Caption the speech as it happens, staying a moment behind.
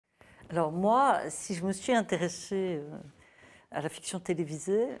Alors moi, si je me suis intéressée à la fiction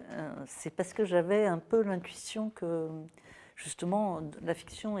télévisée, c'est parce que j'avais un peu l'intuition que justement la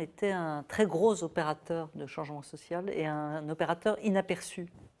fiction était un très gros opérateur de changement social et un opérateur inaperçu.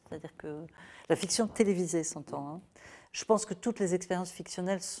 C'est-à-dire que la fiction télévisée s'entend. Hein. Je pense que toutes les expériences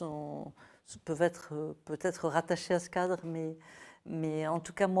fictionnelles peuvent être peut-être rattachées à ce cadre, mais en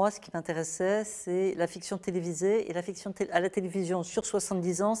tout cas, moi, ce qui m'intéressait, c'est la fiction télévisée. Et la fiction à la télévision, sur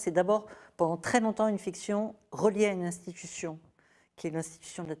 70 ans, c'est d'abord, pendant très longtemps, une fiction reliée à une institution, qui est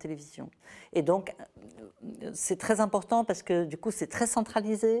l'institution de la télévision. Et donc, c'est très important parce que, du coup, c'est très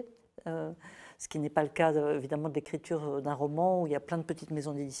centralisé, ce qui n'est pas le cas, évidemment, de l'écriture d'un roman où il y a plein de petites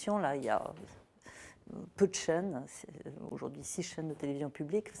maisons d'édition. Là, il y a peu de chaînes, aujourd'hui 6 chaînes de télévision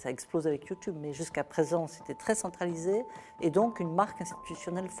publique, ça explose avec YouTube, mais jusqu'à présent c'était très centralisé et donc une marque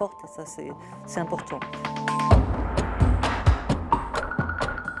institutionnelle forte, et ça c'est important.